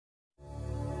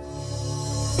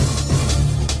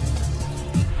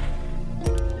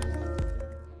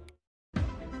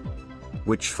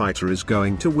which fighter is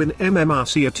going to win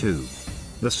MMRCA 2?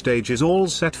 The stage is all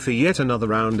set for yet another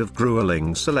round of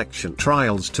grueling selection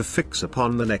trials to fix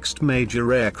upon the next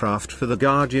major aircraft for the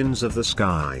Guardians of the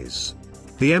Skies.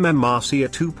 The MMRCA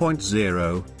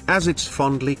 2.0, as it's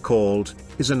fondly called,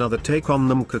 is another take on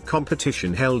the MMRCA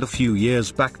competition held a few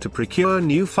years back to procure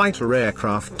new fighter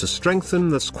aircraft to strengthen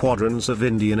the squadrons of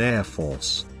Indian Air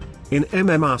Force. In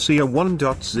MMRCA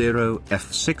 1.0,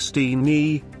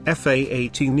 F-16E,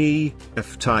 F-A-18E,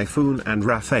 F-Typhoon and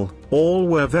Rafale, all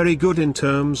were very good in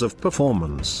terms of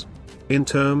performance. In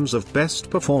terms of best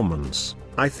performance,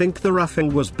 I think the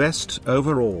Rafale was best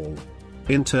overall.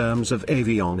 In terms of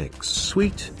avionics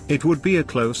suite, it would be a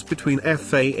close between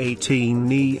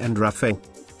F-A-18E and Rafale.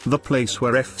 The place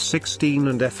where F-16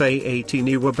 and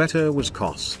F-A-18E were better was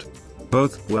cost.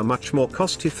 Both were much more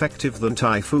cost-effective than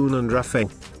Typhoon and Rafale.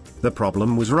 The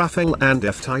problem was Rafale and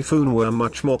F-Typhoon were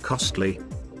much more costly.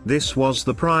 This was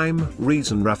the prime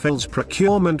reason Rafale's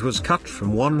procurement was cut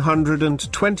from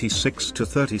 126 to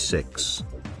 36.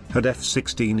 Had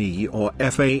F-16E or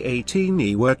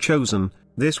F-A-18E were chosen,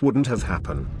 this wouldn't have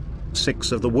happened.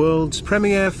 6 of the world's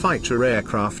premier fighter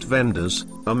aircraft vendors,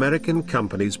 American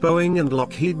companies Boeing and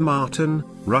Lockheed Martin,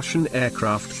 Russian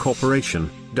Aircraft Corporation,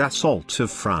 Dassault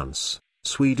of France,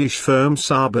 Swedish firm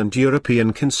Saab and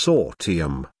European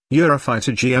consortium,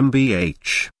 Eurofighter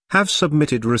GmbH, have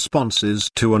submitted responses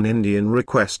to an Indian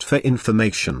request for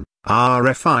information,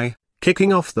 RFI,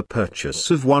 kicking off the purchase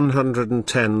of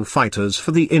 110 fighters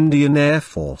for the Indian Air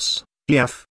Force,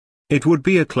 IAF. It would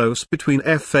be a close between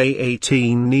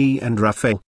F-A-18E and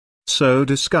Rafale. So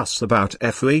discuss about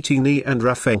F-18E and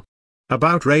Rafale.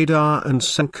 About radar and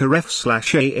sensor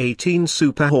F/A-18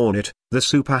 Super Hornet. The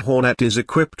Super Hornet is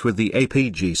equipped with the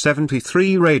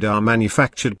APG-73 radar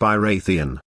manufactured by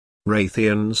Raytheon.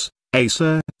 Raytheon's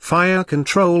ASA fire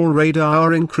control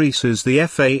radar increases the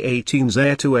F-A-18's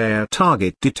air-to-air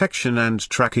target detection and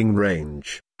tracking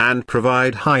range, and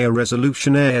provide higher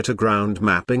resolution air-to-ground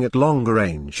mapping at longer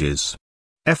ranges.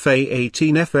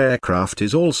 F-A-18F aircraft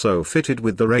is also fitted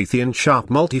with the Raytheon Sharp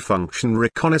Multifunction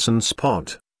Reconnaissance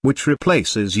Pod, which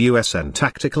replaces USN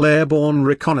Tactical Airborne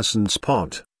Reconnaissance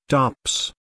Pod,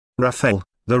 TARPS. Rafale.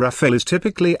 The Rafale is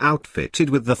typically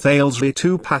outfitted with the Thales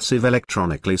V2 passive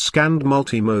electronically scanned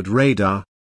multimode radar.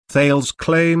 Thales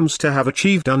claims to have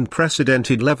achieved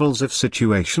unprecedented levels of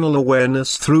situational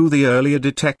awareness through the earlier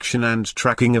detection and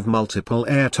tracking of multiple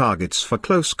air targets for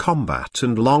close combat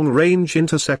and long-range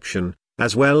interception,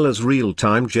 as well as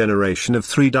real-time generation of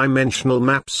three-dimensional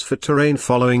maps for terrain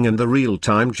following and the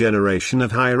real-time generation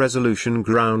of high-resolution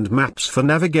ground maps for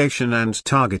navigation and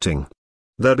targeting.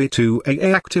 The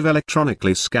B2AA Active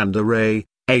Electronically Scanned Array,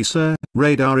 ASA,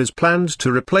 radar is planned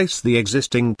to replace the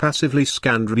existing passively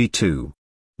scanned B2.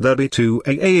 The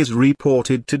B2AA is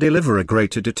reported to deliver a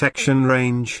greater detection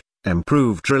range,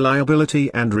 improved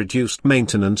reliability and reduced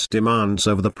maintenance demands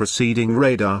over the preceding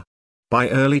radar. By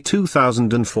early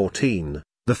 2014,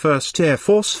 the 1st Air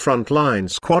Force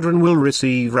Frontline Squadron will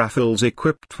receive Rafales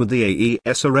equipped with the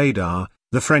AESA radar.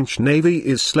 The French Navy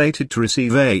is slated to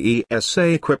receive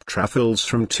AESA-equipped Rafales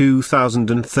from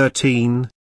 2013.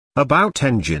 About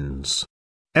engines.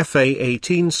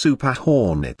 F-A-18 Super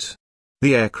Hornet.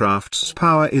 The aircraft's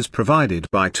power is provided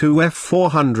by two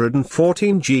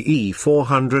F-414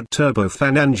 GE400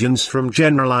 turbofan engines from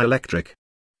General Electric.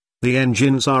 The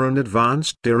engines are an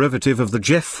advanced derivative of the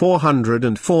JEF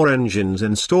 404 engines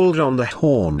installed on the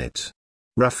Hornet.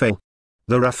 Rafale.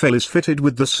 The Rafale is fitted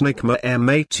with the Snecma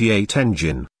M88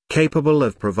 engine, capable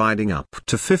of providing up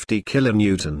to 50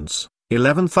 kilonewtons,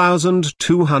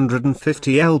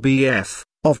 11,250 lbf,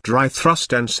 of dry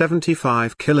thrust and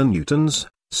 75 kilonewtons,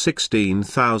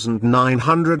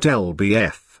 16,900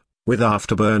 lbf, with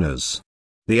afterburners.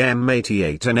 The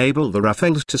M88 enabled the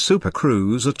Rafale to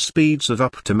supercruise at speeds of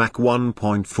up to Mach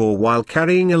 1.4 while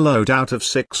carrying a loadout of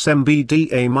 6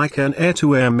 MBDA Micron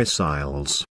air-to-air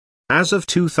missiles. As of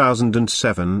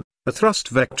 2007, a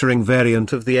thrust vectoring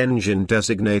variant of the engine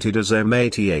designated as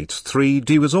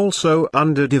M88-3D was also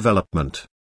under development.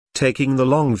 Taking the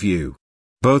long view,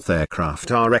 both aircraft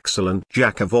are excellent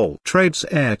jack-of-all-trades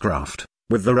aircraft,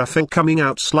 with the Rafale coming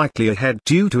out slightly ahead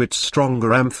due to its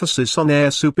stronger emphasis on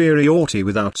air superiority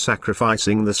without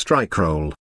sacrificing the strike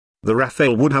role. The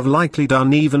Rafale would have likely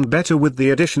done even better with the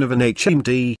addition of an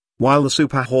HMD, while the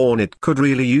Super Hornet could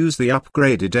really use the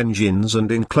upgraded engines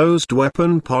and enclosed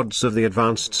weapon pods of the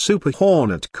advanced Super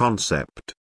Hornet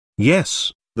concept.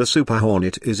 Yes, the Super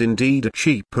Hornet is indeed a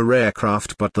cheaper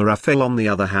aircraft, but the Rafale on the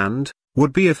other hand,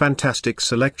 would be a fantastic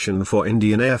selection for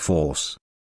Indian Air Force.